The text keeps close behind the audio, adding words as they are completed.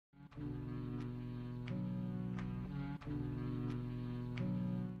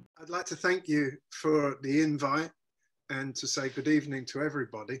like to thank you for the invite and to say good evening to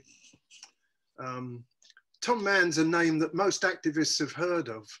everybody. Tom Mann's a name that most activists have heard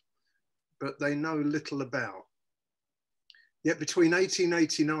of, but they know little about. Yet between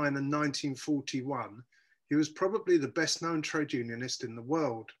 1889 and 1941, he was probably the best known trade unionist in the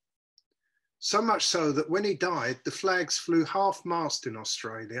world. So much so that when he died, the flags flew half-mast in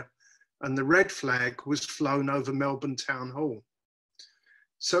Australia and the red flag was flown over Melbourne Town Hall.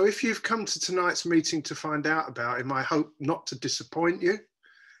 So if you've come to tonight's meeting to find out about him, I hope not to disappoint you.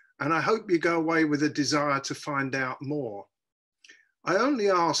 And I hope you go away with a desire to find out more. I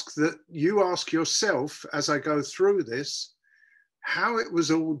only ask that you ask yourself as I go through this, how it was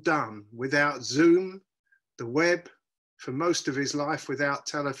all done without Zoom, the web, for most of his life without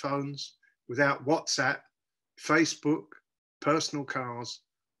telephones, without WhatsApp, Facebook, personal cars,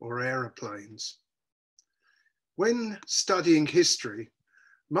 or aeroplanes. When studying history,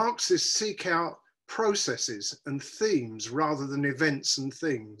 Marxists seek out processes and themes rather than events and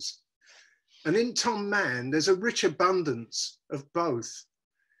things. And in Tom Mann, there's a rich abundance of both,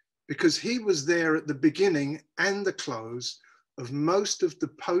 because he was there at the beginning and the close of most of the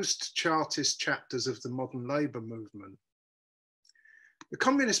post-Chartist chapters of the modern labour movement. The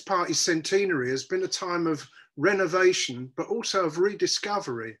Communist Party's centenary has been a time of renovation, but also of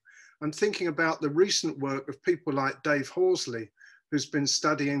rediscovery. I'm thinking about the recent work of people like Dave Horsley, who's been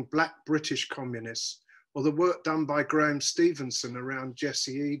studying Black British communists, or the work done by Graham Stevenson around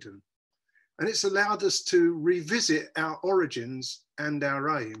Jesse Eden. And it's allowed us to revisit our origins and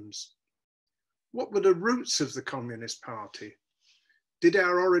our aims. What were the roots of the Communist Party? Did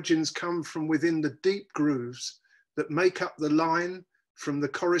our origins come from within the deep grooves that make up the line from the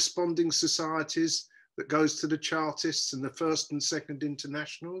corresponding societies that goes to the Chartists and the First and Second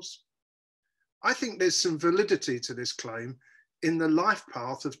Internationals? I think there's some validity to this claim in the life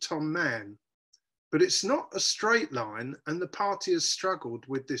path of Tom Mann, but it's not a straight line, and the party has struggled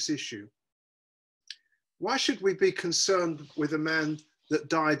with this issue. Why should we be concerned with a man that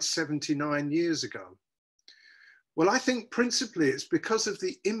died 79 years ago? Well, I think principally it's because of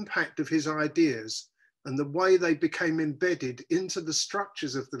the impact of his ideas and the way they became embedded into the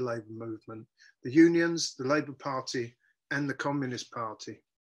structures of the labour movement, the unions, the Labour Party, and the Communist Party.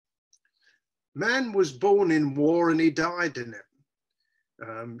 Mann was born in war and he died in it.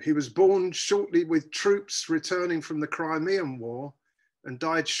 He was born shortly with troops returning from the Crimean War and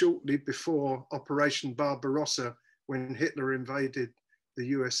died shortly before Operation Barbarossa when Hitler invaded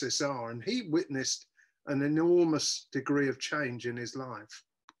the USSR, and he witnessed an enormous degree of change in his life.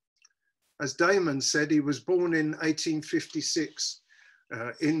 As Damon said, he was born in 1856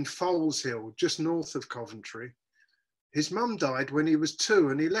 in Foals Hill, just north of Coventry. His mum died when he was 2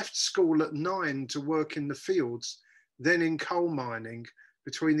 and he left school at 9 to work in the fields, then in coal mining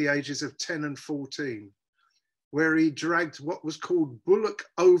between the ages of 10 and 14, where he dragged what was called bullock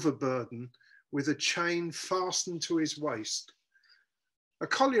overburden with a chain fastened to his waist. A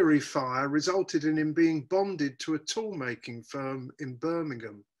colliery fire resulted in him being bonded to a tool making firm in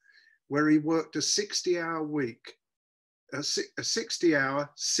Birmingham, where he worked a 60-hour week, a 60-hour,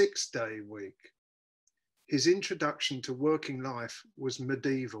 6-day week. His introduction to working life was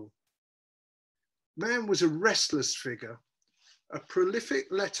medieval. Mann was a restless figure, a prolific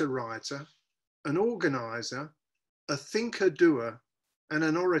letter writer, an organiser, a thinker-doer, and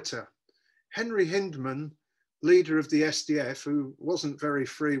an orator. Henry Hindman, leader of the SDF, who wasn't very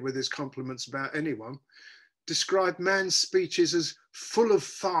free with his compliments about anyone, described Mann's speeches as full of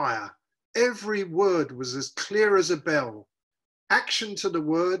fire. Every word was as clear as a bell. Action to the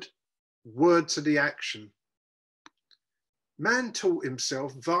word, word to the action. Mann taught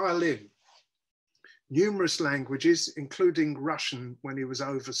himself violin, numerous languages, including Russian when he was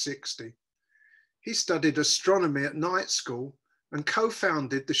over 60. He studied astronomy at night school and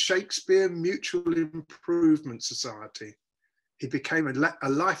co-founded the Shakespeare Mutual Improvement Society. He became a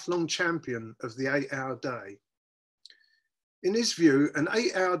lifelong champion of the 8-hour day. In his view, an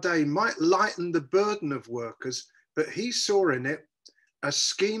 8-hour day might lighten the burden of workers, but he saw in it a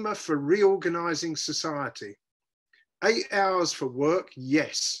schema for reorganizing society. 8 hours for work,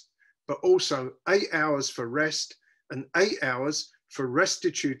 yes, but also 8 hours for rest and 8 hours for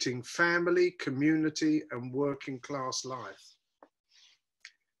restituting family, community, and working class life.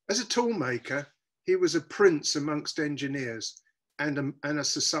 As a toolmaker, he was a prince amongst engineers and a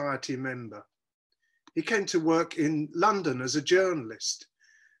society member. He came to work in London as a journalist,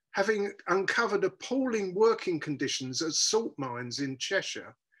 having uncovered appalling working conditions at salt mines in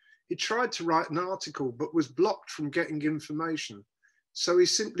Cheshire. He tried to write an article, but was blocked from getting information. So he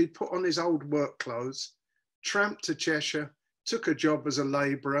simply put on his old work clothes, tramped to Cheshire, took a job as a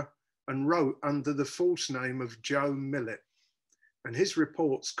labourer, and wrote under the false name of Joe Millett, and his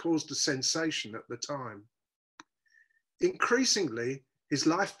reports caused a sensation at the time. Increasingly, his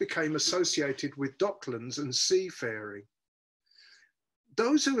life became associated with docklands and seafaring.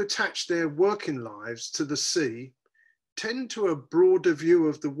 Those who attach their working lives to the sea tend to a broader view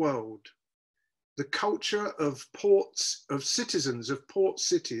of the world. The culture of ports, of citizens of port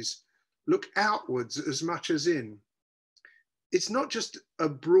cities, look outwards as much as in. It's not just a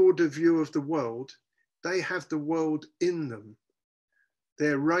broader view of the world, they have the world in them.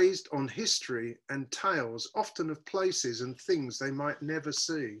 They're raised on history and tales, often of places and things they might never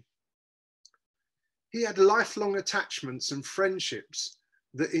see. He had lifelong attachments and friendships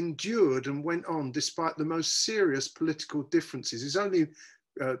that endured and went on despite the most serious political differences. His only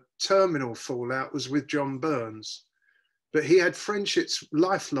terminal fallout was with John Burns, but he had friendships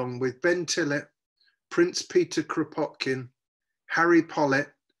lifelong with Ben Tillett, Prince Peter Kropotkin, Harry Pollitt,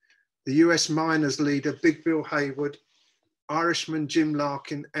 the US miners leader Big Bill Haywood, Irishman Jim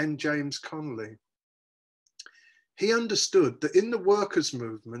Larkin, and James Connolly. He understood that in the workers'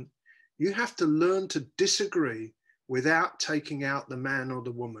 movement, you have to learn to disagree without taking out the man or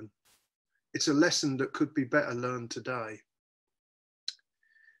the woman. It's a lesson that could be better learned today.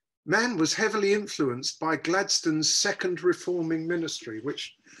 Mann was heavily influenced by Gladstone's second reforming ministry,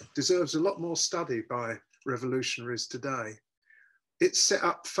 which deserves a lot more study by revolutionaries today. It set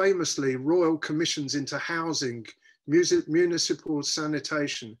up famously royal commissions into housing, municipal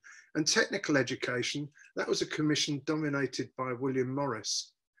sanitation, and technical education. That was a commission dominated by William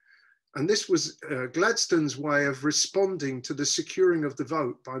Morris. And this was Gladstone's way of responding to the securing of the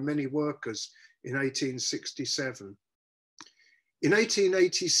vote by many workers in 1867. In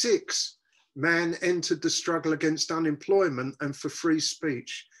 1886, Mann entered the struggle against unemployment and for free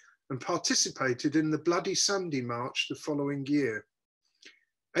speech and participated in the Bloody Sunday March the following year.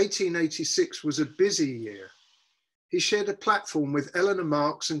 1886 was a busy year. He shared a platform with Eleanor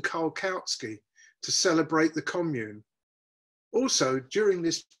Marx and Karl Kautsky to celebrate the Commune. Also, during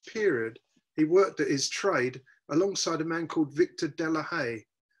this period, he worked at his trade alongside a man called Victor de la Haye.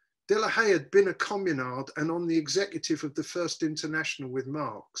 De la Haye had been a communard and on the executive of the First International with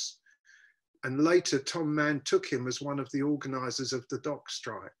Marx. And later, Tom Mann took him as one of the organisers of the dock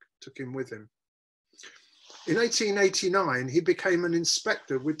strike, took him with him. In 1889, he became an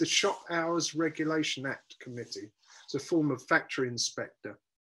inspector with the Shop Hours Regulation Act Committee. It's a form of factory inspector.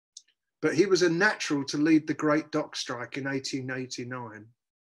 But he was a natural to lead the Great Dock Strike in 1889.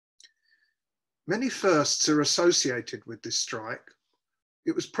 Many firsts are associated with this strike.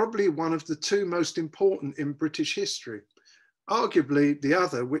 It was probably one of the two most important in British history. Arguably, the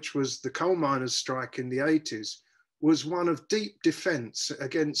other, which was the coal miners' strike in the 80s, was one of deep defence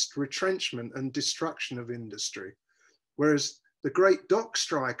against retrenchment and destruction of industry, whereas the Great Dock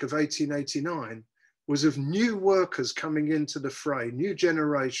Strike of 1889 was of new workers coming into the fray, new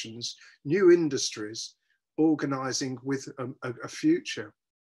generations, new industries, organising with a future.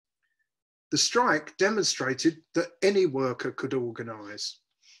 The strike demonstrated that any worker could organise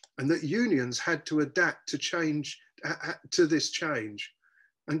and that unions had to adapt to change, to this change,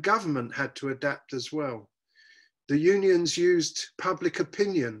 and government had to adapt as well. The unions used public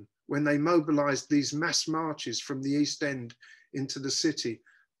opinion when they mobilised these mass marches from the East End into the city,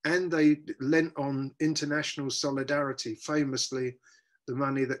 and they lent on international solidarity, famously the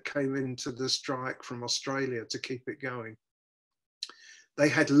money that came into the strike from Australia to keep it going. They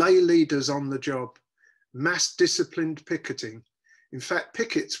had lay leaders on the job, mass disciplined picketing. In fact,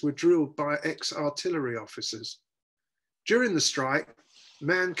 pickets were drilled by ex-artillery officers. During the strike,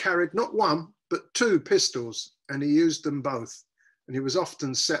 Mann carried not one, but 2 pistols, and he used them both, and he was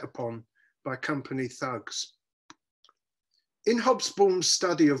often set upon by company thugs. In Hobsbawm's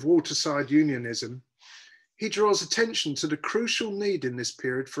study of waterside unionism, he draws attention to the crucial need in this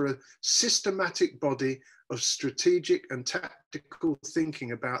period for a systematic body of strategic and tactical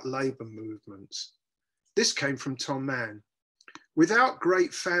thinking about labour movements. This came from Tom Mann. Without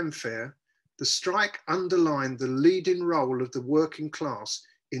great fanfare, the strike underlined the leading role of the working class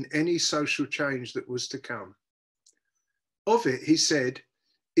in any social change that was to come. Of it, he said,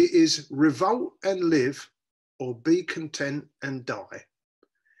 it is revolt and live, or be content and die.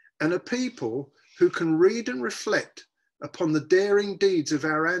 And a people who can read and reflect upon the daring deeds of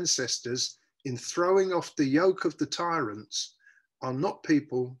our ancestors in throwing off the yoke of the tyrants are not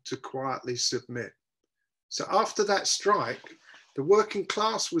people to quietly submit. So after that strike, the working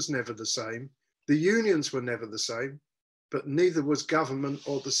class was never the same, the unions were never the same, but neither was government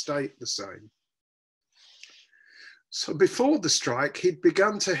or the state the same. So before the strike, he'd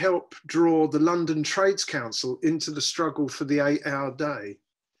begun to help draw the London Trades Council into the struggle for the 8-hour day.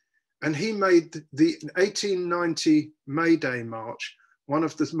 And he made the 1890 May Day March one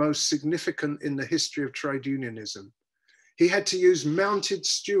of the most significant in the history of trade unionism. He had to use mounted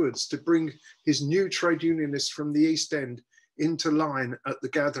stewards to bring his new trade unionists from the East End into line at the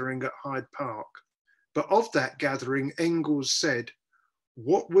gathering at Hyde Park. But of that gathering, Engels said,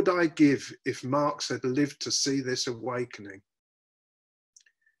 "What would I give if Marx had lived to see this awakening?"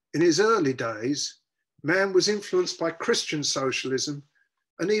 In his early days, Mann was influenced by Christian socialism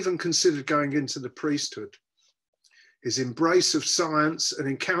and even considered going into the priesthood. His embrace of science and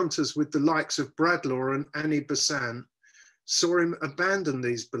encounters with the likes of Bradlaugh and Annie Besant saw him abandon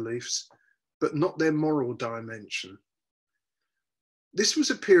these beliefs, but not their moral dimension. This was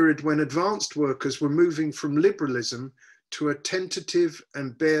a period when advanced workers were moving from liberalism to a tentative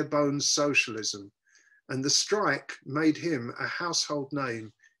and bare bones socialism, and the strike made him a household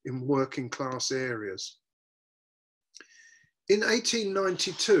name in working class areas. In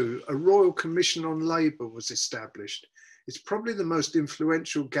 1892, a Royal Commission on Labour was established. It's probably the most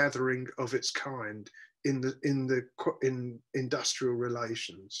influential gathering of its kind in industrial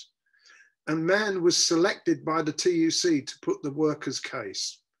relations. And Mann was selected by the TUC to put the workers'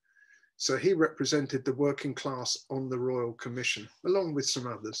 case. So he represented the working class on the Royal Commission, along with some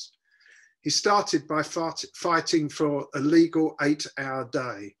others. He started by fighting for a legal 8-hour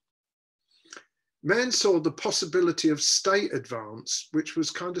day. Mann saw the possibility of state advance, which was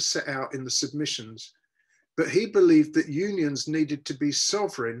kind of set out in the submissions, but he believed that unions needed to be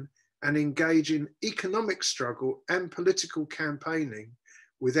sovereign and engage in economic struggle and political campaigning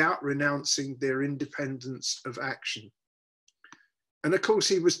without renouncing their independence of action. And of course,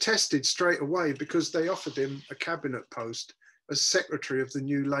 he was tested straight away because they offered him a cabinet post as secretary of the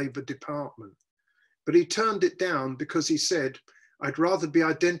new Labour department. But he turned it down because he said, "I'd rather be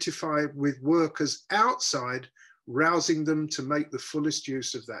identified with workers outside, rousing them to make the fullest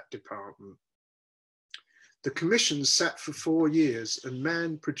use of that department." The commission sat for 4 years, and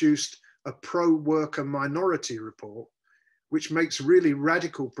Mann produced a pro-worker minority report, which makes really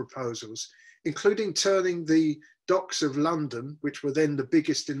radical proposals, including turning the docks of London, which were then the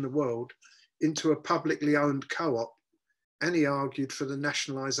biggest in the world, into a publicly owned co-op, and he argued for the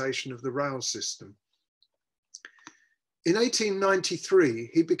nationalisation of the rail system. In 1893,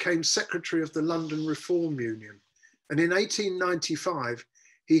 he became secretary of the London Reform Union, and in 1895,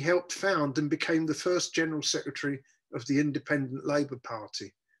 he helped found and became the first general secretary of the Independent Labour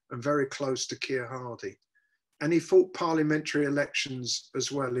Party, and very close to Keir Hardie. And he fought parliamentary elections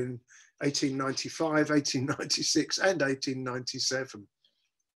as well in 1895, 1896 and 1897.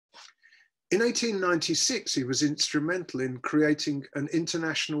 In 1896, he was instrumental in creating an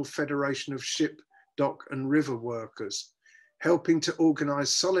international federation of ship, dock and river workers, helping to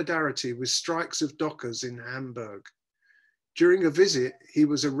organise solidarity with strikes of dockers in Hamburg. During a visit, he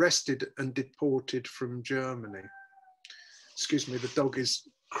was arrested and deported from Germany. Excuse me, the dog is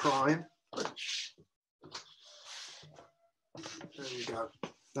crying. There you go.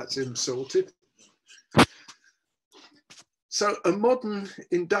 That's him sorted. So a modern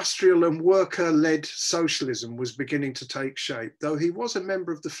industrial and worker-led socialism was beginning to take shape, though he was a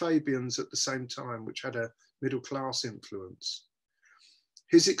member of the Fabians at the same time, which had a middle-class influence.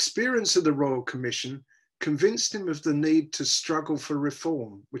 His experience of the Royal Commission convinced him of the need to struggle for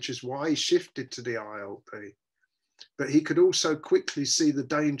reform, which is why he shifted to the ILP. But he could also quickly see the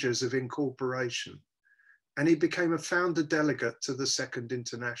dangers of incorporation, and he became a founder delegate to the Second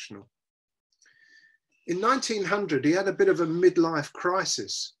International. In 1900, he had a bit of a midlife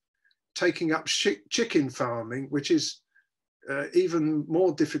crisis, taking up chicken farming, which is even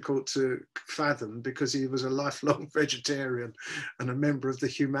more difficult to fathom because he was a lifelong vegetarian and a member of the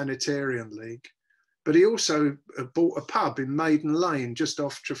Humanitarian League. But he also bought a pub in Maiden Lane, just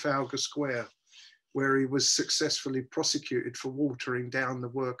off Trafalgar Square, where he was successfully prosecuted for watering down the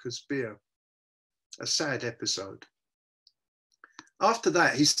workers' beer. A sad episode. After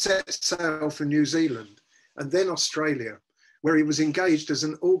that, he set sail for New Zealand and then Australia, where he was engaged as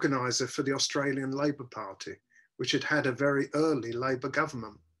an organiser for the Australian Labour Party, which had had a very early Labour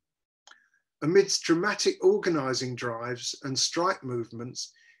government. Amidst dramatic organising drives and strike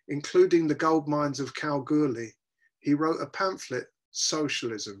movements, including the gold mines of Kalgoorlie, he wrote a pamphlet,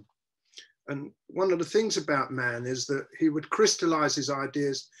 Socialism. And one of the things about Mann is that he would crystallise his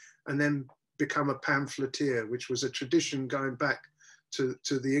ideas and then become a pamphleteer, which was a tradition going back to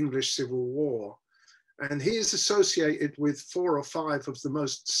the English Civil War. And he is associated with 4 or 5 of the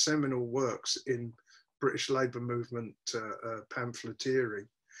most seminal works in British Labour movement pamphleteering.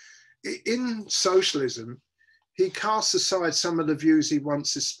 In Socialism, he casts aside some of the views he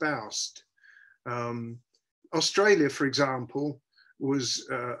once espoused. Australia, for example, was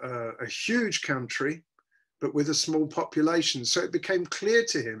a huge country, but with a small population. So it became clear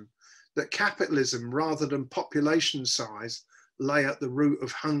to him that capitalism, rather than population size, lay at the root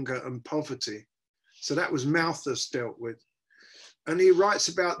of hunger and poverty. So that was Malthus dealt with. And he writes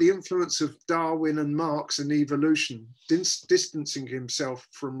about the influence of Darwin and Marx in evolution, distancing himself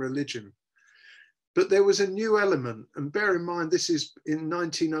from religion. But there was a new element, and bear in mind, this is in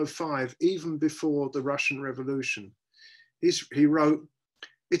 1905, even before the Russian Revolution. He wrote,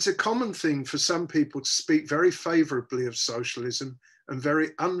 "It's a common thing for some people to speak very favorably of socialism and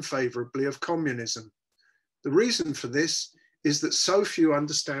very unfavorably of communism. The reason for this is that so few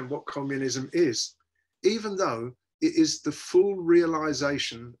understand what communism is, even though it is the full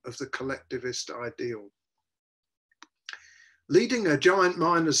realization of the collectivist ideal." Leading a giant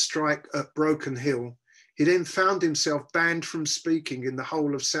miners' strike at Broken Hill, he then found himself banned from speaking in the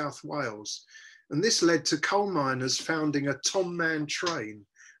whole of South Wales. And this led to coal miners founding a Tom Mann train,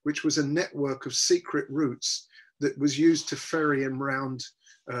 which was a network of secret routes that was used to ferry him round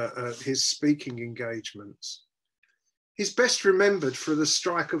his speaking engagements. He's best remembered for the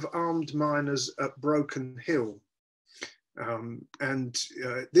strike of armed miners at Broken Hill.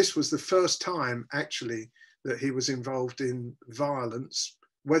 This was the first time, actually, that he was involved in violence.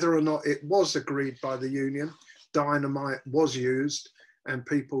 Whether or not it was agreed by the union, dynamite was used and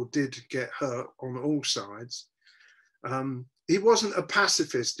people did get hurt on all sides. He wasn't a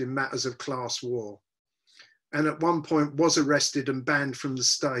pacifist in matters of class war, and at one point was arrested and banned from the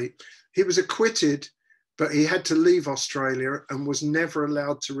state. He was acquitted, but he had to leave Australia and was never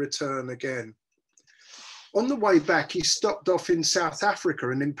allowed to return again. On the way back, he stopped off in South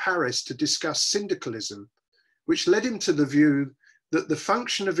Africa and in Paris to discuss syndicalism, which led him to the view that the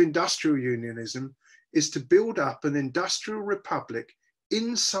function of industrial unionism is to build up an industrial republic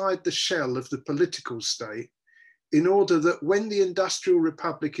inside the shell of the political state, in order that when the industrial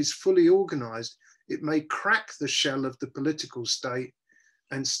republic is fully organized, it may crack the shell of the political state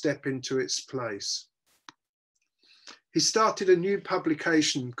and step into its place. He started a new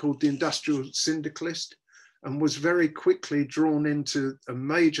publication called The Industrial Syndicalist and was very quickly drawn into a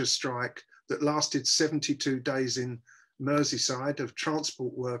major strike that lasted 72 days in Merseyside of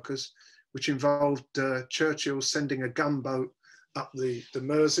transport workers, which involved Churchill sending a gunboat up the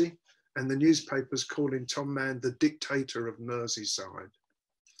Mersey and the newspapers calling Tom Mann the dictator of Merseyside.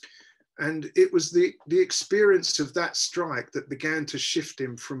 And it was the experience of that strike that began to shift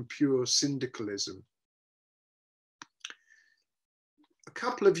him from pure syndicalism. A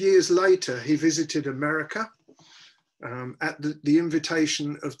couple of years later, he visited America at the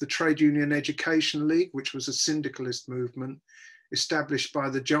invitation of the Trade Union Education League, which was a syndicalist movement established by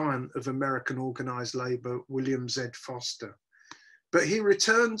the giant of American organized labor, William Z. Foster. But he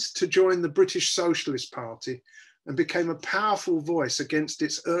returned to join the British Socialist Party and became a powerful voice against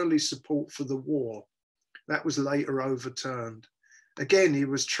its early support for the war. That was later overturned. Again, he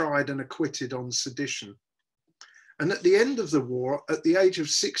was tried and acquitted on sedition. And at the end of the war, at the age of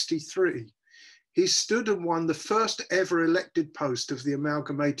 63, he stood and won the first ever elected post of the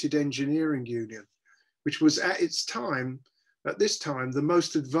Amalgamated Engineering Union, which was at this time, the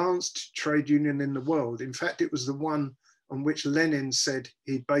most advanced trade union in the world. In fact, it was the one on which Lenin said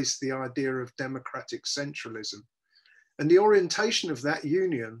he based the idea of democratic centralism. And the orientation of that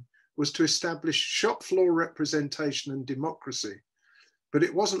union was to establish shop floor representation and democracy. But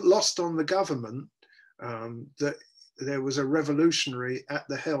it wasn't lost on the government that there was a revolutionary at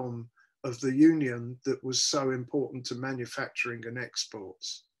the helm of the union that was so important to manufacturing and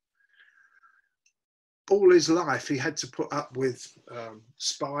exports. All his life, he had to put up with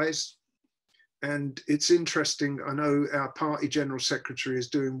spies. And it's interesting, I know our party general secretary is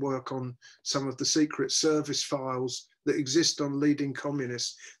doing work on some of the secret service files that exist on leading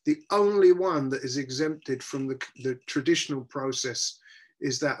communists. The only one that is exempted from the traditional process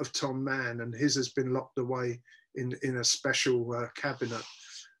is that of Tom Mann, and his has been locked away in a special cabinet,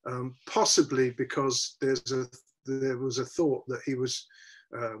 possibly because there was a thought that he was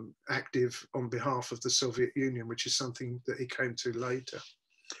active on behalf of the Soviet Union, which is something that he came to later.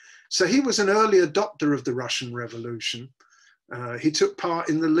 So he was an early adopter of the Russian Revolution. He took part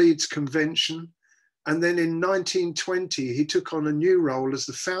in the Leeds Convention. And then in 1920, he took on a new role as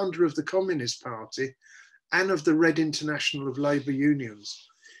the founder of the Communist Party and of the Red International of Labour Unions.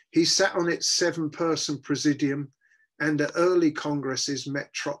 He sat on its 7-person presidium and at early congresses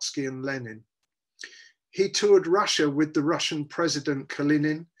met Trotsky and Lenin. He toured Russia with the Russian President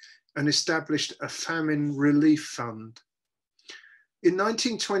Kalinin and established a famine relief fund. In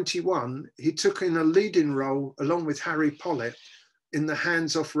 1921, he took in a leading role along with Harry Pollitt in the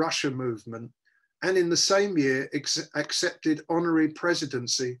Hands Off Russia movement, and in the same year accepted honorary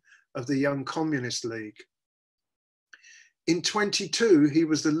presidency of the Young Communist League. In 22, he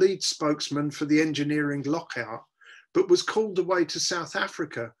was the lead spokesman for the engineering lockout, but was called away to South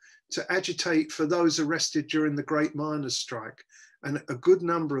Africa to agitate for those arrested during the Great Miners' Strike, and a good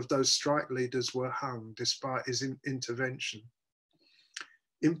number of those strike leaders were hung despite his intervention.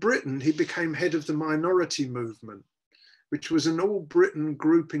 In Britain, he became head of the Minority Movement, which was an all-Britain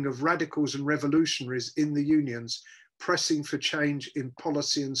grouping of radicals and revolutionaries in the unions pressing for change in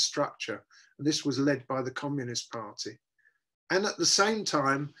policy and structure. And this was led by the Communist Party. And at the same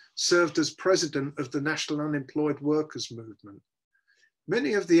time, served as president of the National Unemployed Workers Movement.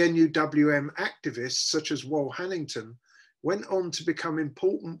 Many of the NUWM activists, such as Wal Hannington, went on to become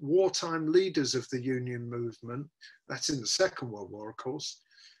important wartime leaders of the union movement. That's in the Second World War, of course.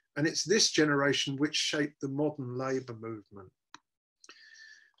 And it's this generation which shaped the modern labour movement.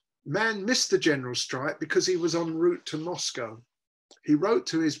 Mann missed the general strike because he was en route to Moscow. He wrote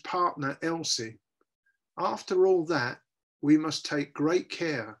to his partner, Elsie, "After all that, we must take great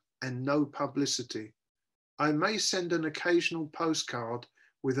care and no publicity. I may send an occasional postcard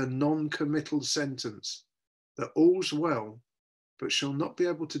with a non-committal sentence that all's well, but shall not be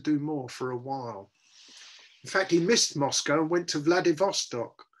able to do more for a while." In fact, he missed Moscow and went to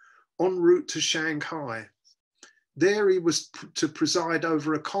Vladivostok, en route to Shanghai. There he was to preside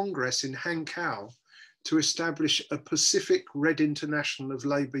over a congress in Hankow to establish a Pacific Red International of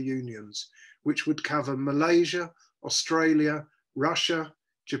Labour Unions, which would cover Malaysia, Australia, Russia,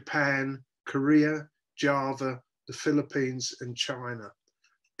 Japan, Korea, Java, the Philippines, and China.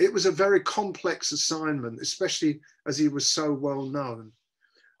 It was a very complex assignment, especially as he was so well known.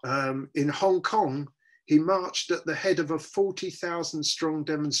 In Hong Kong, he marched at the head of a 40,000 strong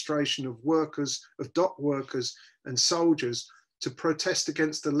demonstration of workers, of dock workers and soldiers to protest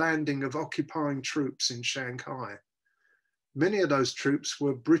against the landing of occupying troops in Shanghai. Many of those troops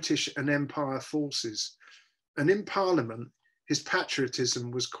were British and Empire forces, and in Parliament, his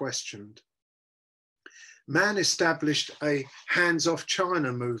patriotism was questioned. Mann established a hands-off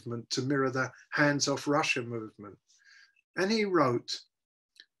China movement to mirror the hands-off Russia movement. And he wrote,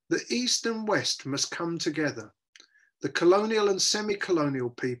 "The East and West must come together. The colonial and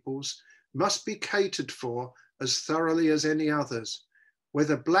semi-colonial peoples must be catered for as thoroughly as any others.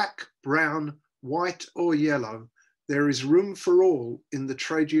 Whether black, brown, white or yellow, there is room for all in the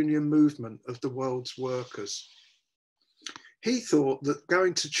trade union movement of the world's workers." He thought that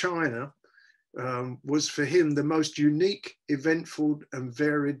going to China was for him the most unique, eventful and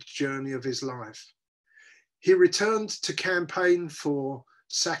varied journey of his life. He returned to campaign for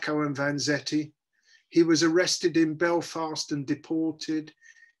Sacco and Vanzetti. He was arrested in Belfast and deported.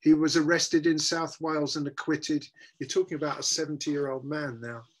 He was arrested in South Wales and acquitted. You're talking about a 70-year-old man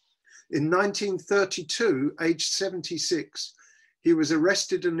now. In 1932, aged 76, he was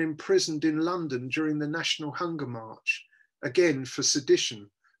arrested and imprisoned in London during the National Hunger March, again for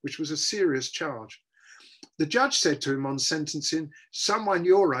sedition, which was a serious charge. The judge said to him on sentencing, "Someone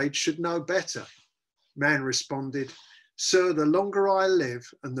your age should know better." Mann responded, "Sir, the longer I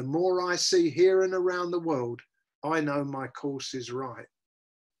live and the more I see here and around the world, I know my course is right."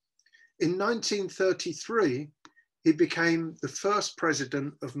 In 1933, he became the first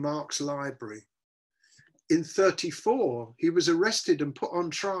president of Marx Library. In 1934, he was arrested and put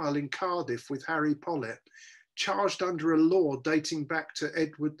on trial in Cardiff with Harry Pollitt, charged under a law dating back to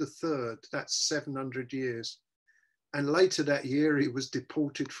Edward III, that's 700 years. And later that year, he was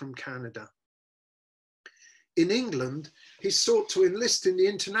deported from Canada. In England, he sought to enlist in the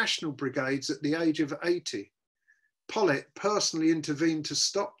international brigades at the age of 80. Pollitt personally intervened to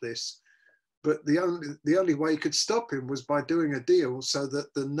stop this, but the only way he could stop him was by doing a deal so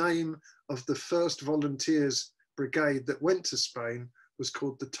that the name of the first volunteers brigade that went to Spain was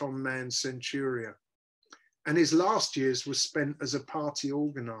called the Tom Mann Centuria. And his last years were spent as a party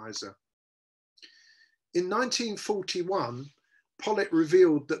organiser. In 1941, Pollitt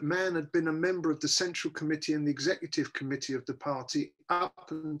revealed that Mann had been a member of the Central Committee and the Executive Committee of the party up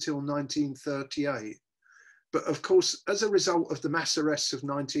until 1938. But of course, as a result of the mass arrests of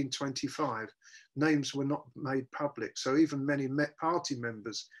 1925, names were not made public. So even many party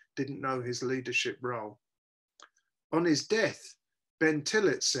members didn't know his leadership role. On his death, Ben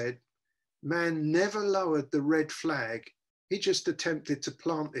Tillett said, "Mann never lowered the red flag. He just attempted to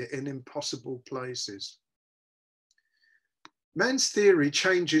plant it in impossible places." Mann's theory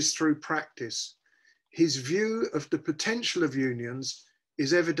changes through practice. His view of the potential of unions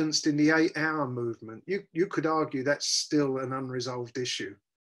is evidenced in the 8-hour movement. You could argue that's still an unresolved issue.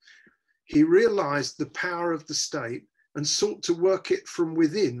 He realized the power of the state and sought to work it from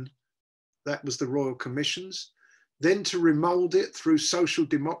within that was the Royal Commissions, then to remould it through social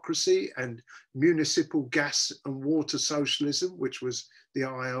democracy and municipal gas and water socialism, which was the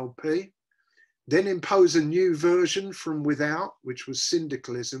ILP, then impose a new version from without, which was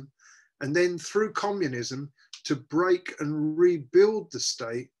syndicalism, and then through communism to break and rebuild the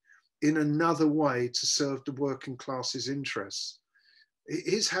state in another way to serve the working class's interests.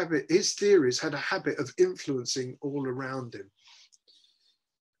 His theories had a habit of influencing all around him.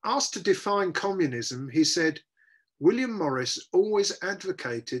 Asked to define communism, he said, William Morris always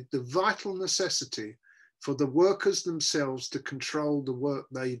advocated the vital necessity for the workers themselves to control the work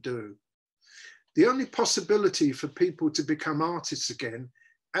they do. The only possibility for people to become artists again,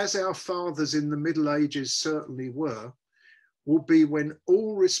 as our fathers in the Middle Ages certainly were, will be when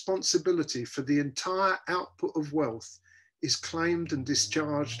all responsibility for the entire output of wealth is claimed and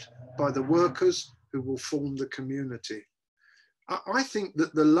discharged by the workers who will form the community. I think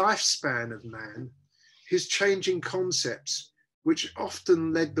that the lifespan of man, his changing concepts, which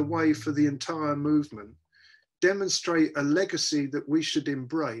often led the way for the entire movement, demonstrate a legacy that we should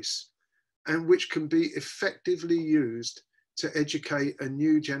embrace and which can be effectively used to educate a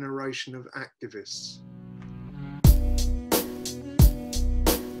new generation of activists.